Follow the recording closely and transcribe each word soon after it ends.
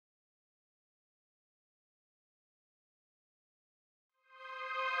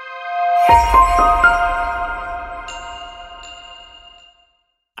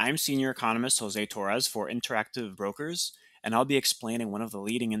I'm Senior Economist Jose Torres for Interactive Brokers, and I'll be explaining one of the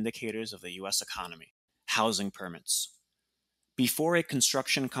leading indicators of the U.S. economy, housing permits. Before a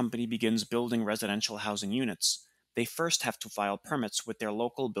construction company begins building residential housing units, they first have to file permits with their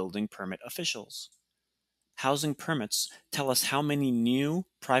local building permit officials. Housing permits tell us how many new,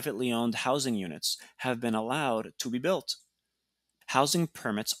 privately owned housing units have been allowed to be built. Housing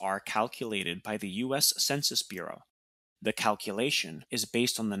permits are calculated by the U.S. Census Bureau. The calculation is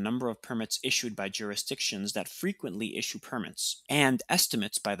based on the number of permits issued by jurisdictions that frequently issue permits, and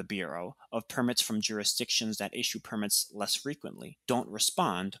estimates by the Bureau of permits from jurisdictions that issue permits less frequently, don't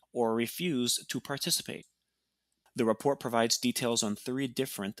respond, or refuse to participate. The report provides details on 3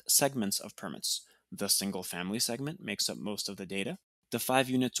 different segments of permits. The single-family segment makes up most of the data. The 5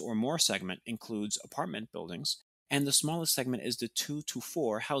 units or more segment includes apartment buildings, and the smallest segment is the 2 to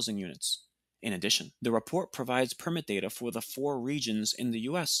 4 housing units. In addition, the report provides permit data for the 4 regions in the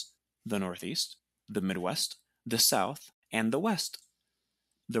U.S., the Northeast, the Midwest, the South, and the West.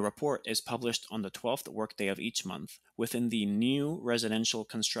 The report is published on the 12th workday of each month within the New Residential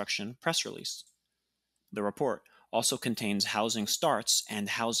Construction press release. The report also contains housing starts and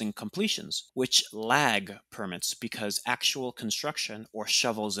housing completions, which lag permits because actual construction or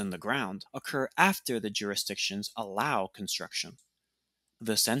shovels in the ground occur after the jurisdictions allow construction.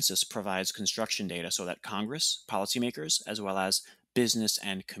 The census provides construction data so that Congress, policymakers, as well as business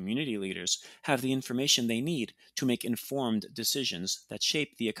and community leaders have the information they need to make informed decisions that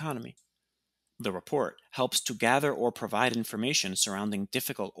shape the economy. The report helps to gather or provide information surrounding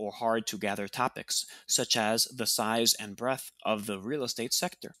difficult or hard to gather topics, such as the size and breadth of the real estate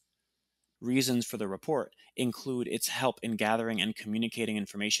sector. Reasons for the report include its help in gathering and communicating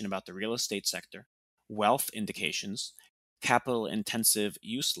information about the real estate sector, wealth indications, capital-intensive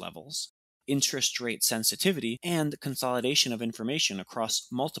use levels, interest rate sensitivity, and consolidation of information across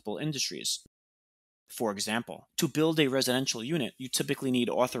multiple industries. For example, to build a residential unit, you typically need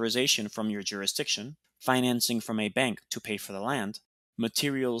authorization from your jurisdiction, financing from a bank to pay for the land,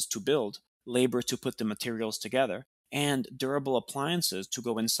 materials to build, labor to put the materials together, and durable appliances to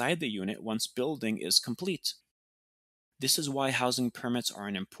go inside the unit once building is complete. This is why housing permits are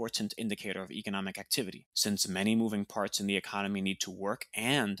an important indicator of economic activity, since many moving parts in the economy need to work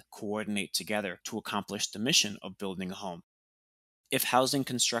and coordinate together to accomplish the mission of building a home. If housing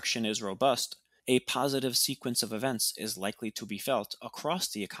construction is robust, a positive sequence of events is likely to be felt across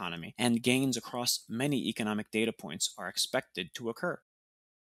the economy, and gains across many economic data points are expected to occur.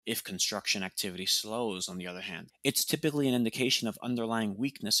 If construction activity slows, on the other hand, it's typically an indication of underlying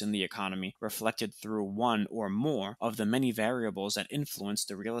weakness in the economy reflected through one or more of the many variables that influence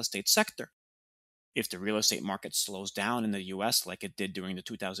the real estate sector. If the real estate market slows down in the U.S. like it did during the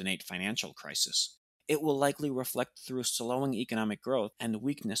 2008 financial crisis, it will likely reflect through slowing economic growth and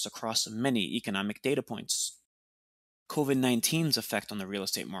weakness across many economic data points. COVID-19's effect on the real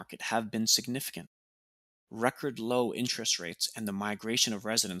estate market have been significant. Record low interest rates and the migration of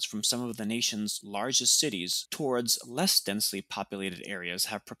residents from some of the nation's largest cities towards less densely populated areas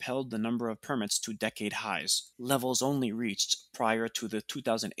have propelled the number of permits to decade highs, levels only reached prior to the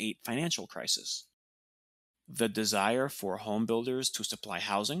 2008 financial crisis. The desire for home builders to supply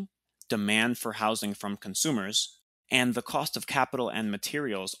housing, demand for housing from consumers, and the cost of capital and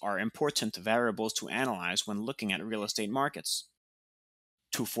materials are important variables to analyze when looking at real estate markets.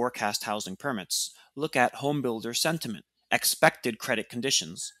 To forecast housing permits, look at homebuilder sentiment, expected credit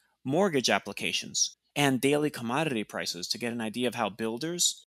conditions, mortgage applications, and daily commodity prices to get an idea of how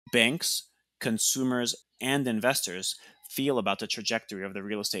builders, banks, consumers, and investors feel about the trajectory of the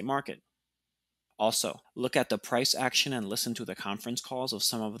real estate market. Also, look at the price action and listen to the conference calls of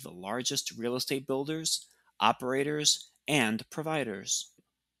some of the largest real estate builders, operators, and providers.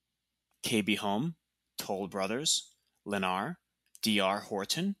 KB Home, Toll Brothers, Lennar, D.R.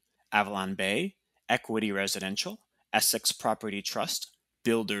 Horton, Avalon Bay, Equity Residential, Essex Property Trust,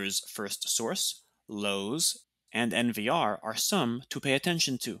 Builders First Source, Lowe's, and NVR are some to pay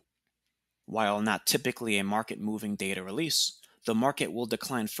attention to. While not typically a market-moving data release, the market will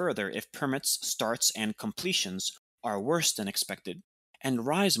decline further if permits, starts, and completions are worse than expected, and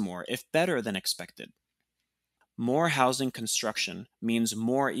rise more if better than expected. More housing construction means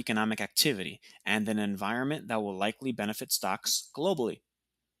more economic activity and an environment that will likely benefit stocks globally.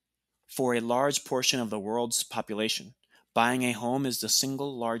 For a large portion of the world's population, buying a home is the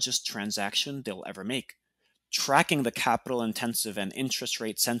single largest transaction they'll ever make. Tracking the capital-intensive and interest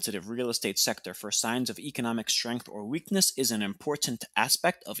rate-sensitive real estate sector for signs of economic strength or weakness is an important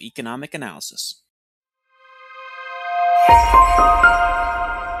aspect of economic analysis.